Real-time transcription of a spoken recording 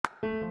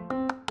Welcome!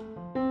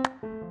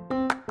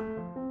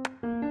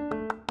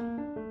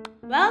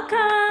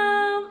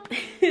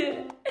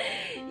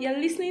 You're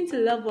listening to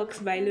Love Works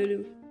by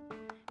Lulu.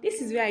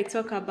 This is where I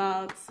talk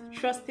about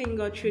trusting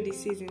God through the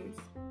seasons.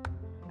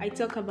 I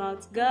talk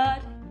about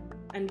God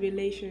and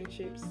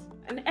relationships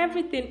and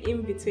everything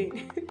in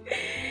between.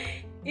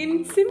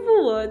 In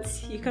simple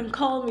words, you can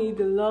call me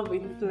the love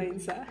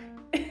influencer.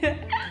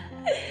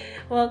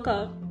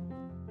 Welcome.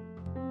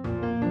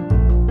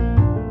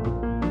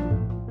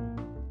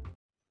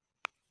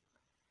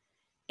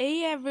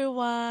 Hey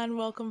everyone,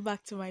 welcome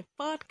back to my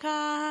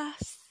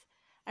podcast.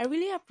 I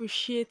really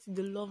appreciate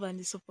the love and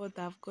the support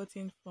that I've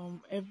gotten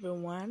from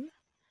everyone.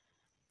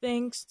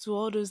 Thanks to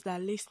all those that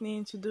are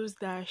listening, to those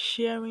that are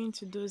sharing,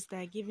 to those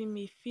that are giving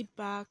me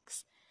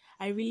feedbacks.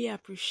 I really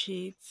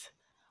appreciate.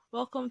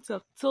 Welcome to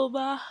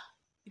October.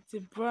 It's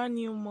a brand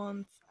new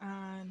month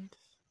and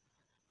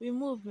we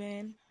move,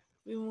 man.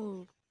 We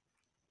move.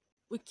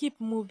 We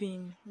keep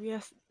moving. We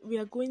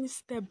are going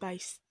step by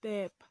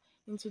step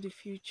into the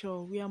future.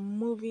 We are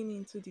moving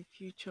into the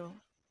future.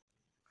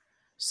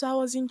 So I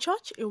was in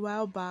church a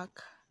while back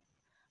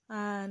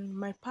and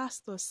my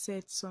pastor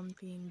said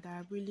something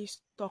that really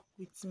stuck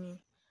with me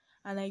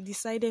and I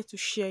decided to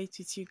share it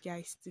with you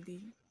guys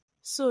today.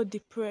 So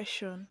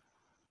depression.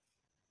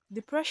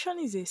 Depression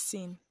is a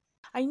sin.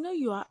 I know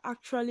you are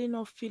actually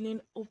not feeling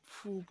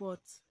hopeful,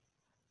 but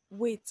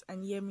wait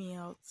and hear me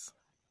out.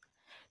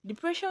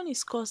 Depression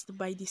is caused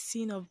by the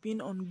sin of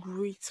being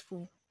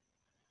ungrateful.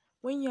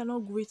 When you're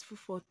not grateful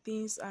for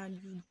things and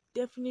you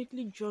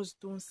definitely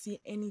just don't see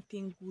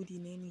anything good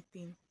in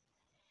anything.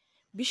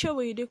 Bishop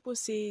Oyedepo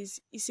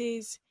says,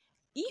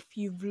 if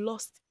you've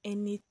lost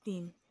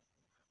anything,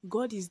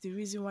 God is the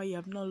reason why you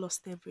have not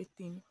lost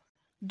everything.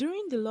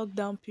 During the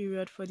lockdown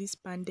period for this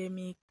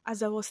pandemic,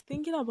 as I was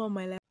thinking about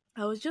my life,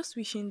 I was just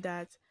wishing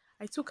that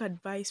I took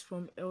advice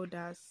from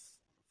elders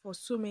for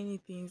so many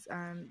things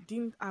and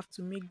didn't have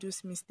to make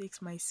those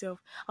mistakes myself.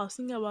 I was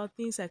thinking about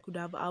things I could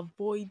have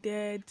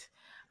avoided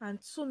and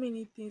so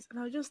many things. And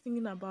I was just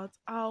thinking about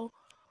how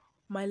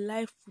my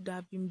life would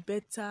have been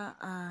better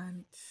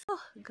and oh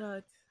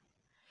God.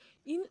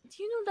 Do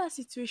you know that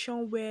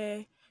situation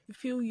where you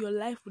feel your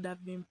life would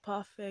have been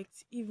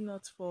perfect if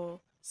not for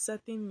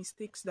certain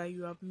mistakes that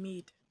you have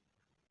made?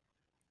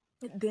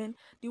 Then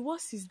the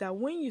worst is that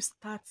when you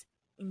start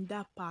in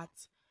that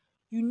path,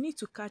 you need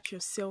to catch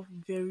yourself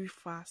very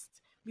fast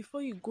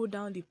before you go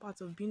down the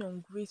path of being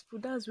ungrateful.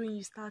 That's when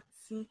you start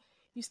seeing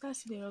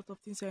a lot of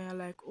things and you're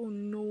like, oh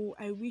no,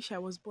 I wish I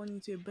was born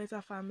into a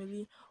better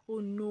family. Oh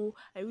no,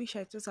 I wish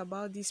I thought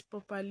about this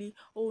properly.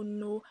 Oh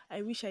no,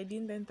 I wish I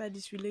didn't enter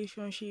this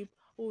relationship.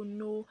 Oh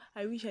no,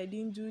 I wish I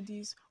didn't do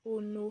this. Oh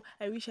no,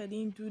 I wish I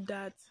didn't do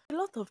that. A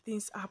lot of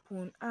things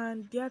happen,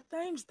 and there are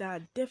times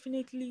that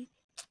definitely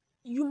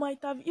you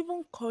might have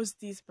even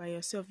caused this by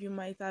yourself. You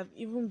might have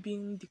even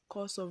been the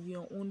cause of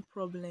your own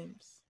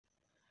problems.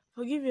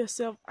 Forgive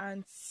yourself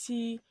and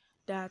see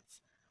that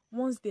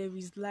once there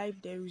is life,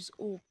 there is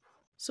hope.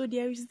 So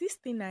there is this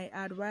thing I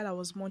had while I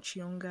was much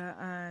younger,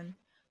 and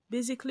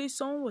basically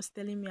someone was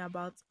telling me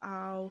about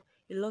how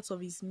a lot of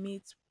his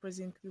mates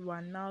presently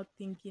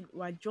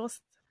were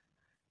just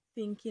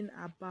thinking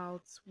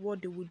about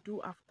what they would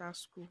do after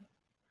school.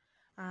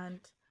 And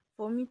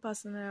for me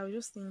personally, I was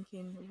just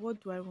thinking,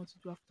 what do I want to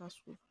do after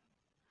school?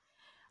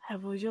 I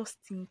was just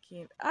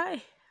thinking,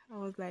 I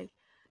was like,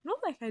 not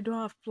like I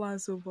don't have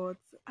plans, but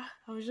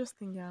I was just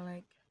thinking,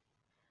 like,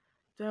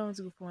 do I want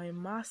to go for my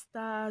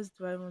masters?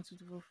 Do I want to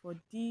go for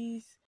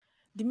this?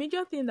 The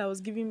major thing that was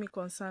giving me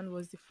concern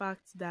was the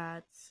fact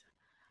that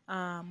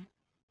um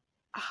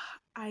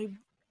I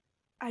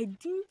I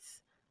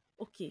didn't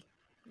okay,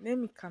 let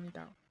me calm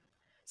down.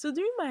 So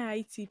during my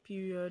IT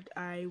period,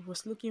 I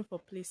was looking for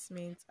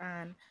placement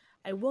and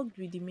I worked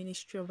with the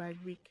Ministry of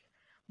Agric,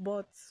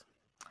 but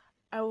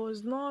I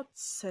was not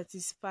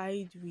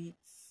satisfied with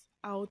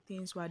how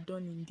things were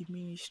done in the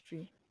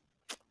ministry.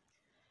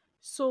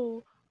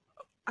 So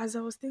as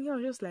I was thinking, I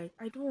was just like,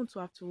 I don't want to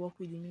have to work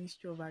with the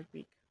Ministry of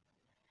Agric.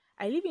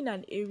 I live in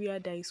an area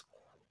that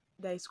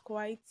is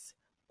quite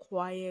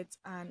quiet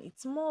and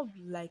it's more of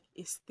like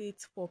a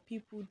state for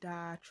people that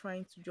are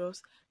trying to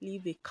just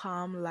live a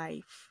calm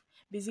life.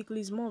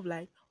 Basically, it's more of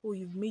like, oh,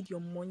 you've made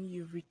your money,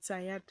 you've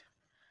retired,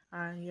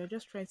 and you're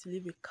just trying to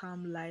live a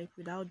calm life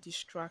without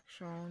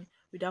distraction,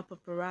 without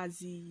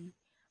paparazzi,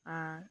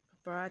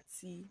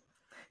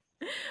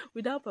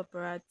 without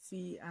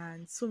paparazzi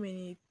and so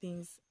many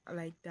things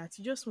like that.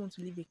 You just want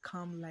to live a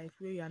calm life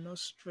where you are not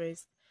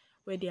stressed,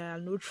 where there are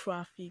no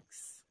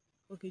traffics.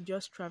 Okay,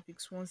 just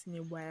traffics once in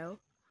a while,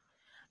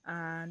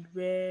 and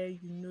where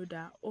you know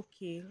that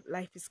okay,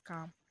 life is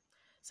calm.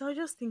 So I was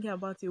just thinking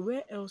about it.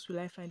 Where else will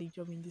I find a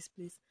job in this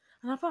place?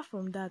 And apart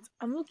from that,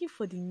 I'm looking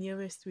for the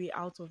nearest way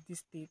out of this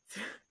state.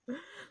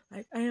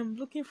 Like I am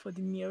looking for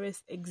the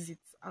nearest exit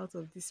out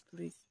of this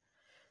place.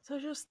 So I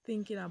was just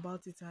thinking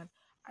about it and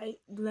I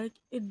like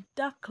a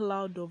dark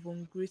cloud of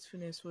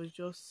ungratefulness was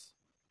just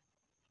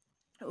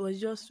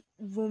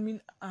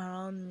roaming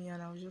around me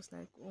and I was just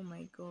like, oh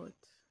my god.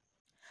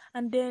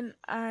 And then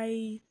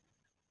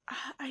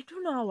I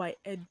don't know how I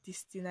heard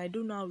this thing. I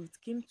don't know how it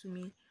came to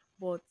me,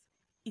 but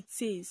it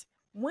says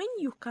when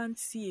you can't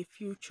see a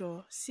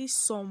future, see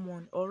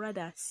someone, or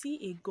rather, see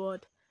a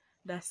God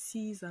that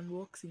sees and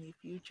works in a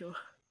future.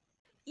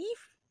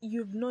 If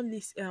you've not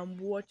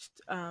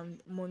watched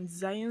Mount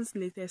Zion's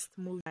latest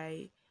movie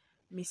by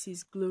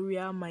Mrs.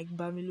 Gloria Mike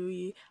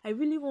Bamiloye, I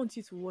really want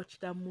you to watch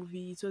that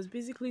movie. It was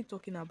basically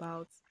talking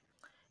about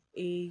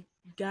a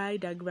guy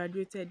that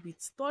graduated with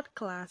third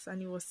class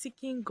and he was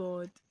seeking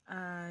God,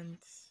 and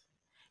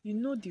you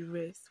know the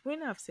rest.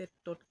 When I've said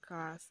third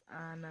class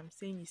and I'm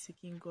saying he's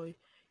seeking God,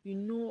 you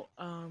know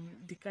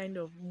the kind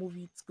of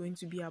movie it's going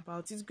to be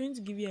about. It's going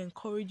to give you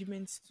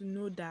encouragement to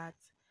know that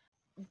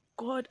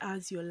God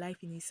has your life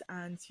in his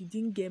hands. You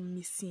didn't get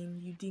missing,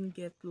 you didn't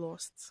get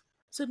lost.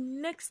 So the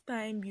next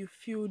time you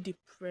feel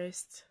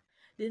depressed,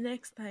 the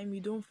next time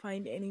you don't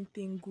find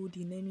anything good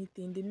in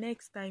anything, the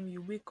next time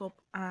you wake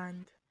up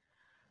and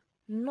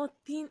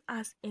nothing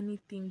has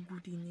anything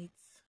good in it,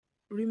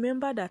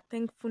 remember that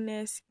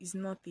thankfulness is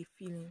not a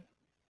feeling,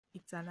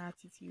 it's an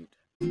attitude.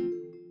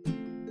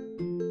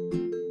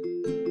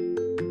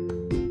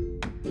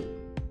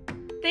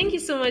 Thank you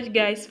so much,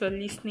 guys, for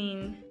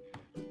listening.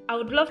 I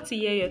would love to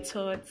hear your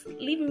thoughts.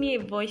 Leave me a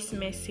voice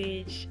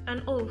message.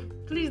 And oh,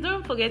 please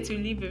don't forget to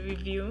leave a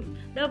review.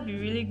 That would be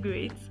really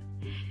great.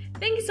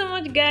 Thank you so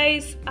much,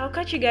 guys. I'll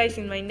catch you guys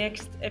in my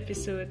next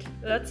episode.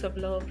 Lots of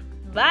love.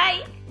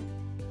 Bye.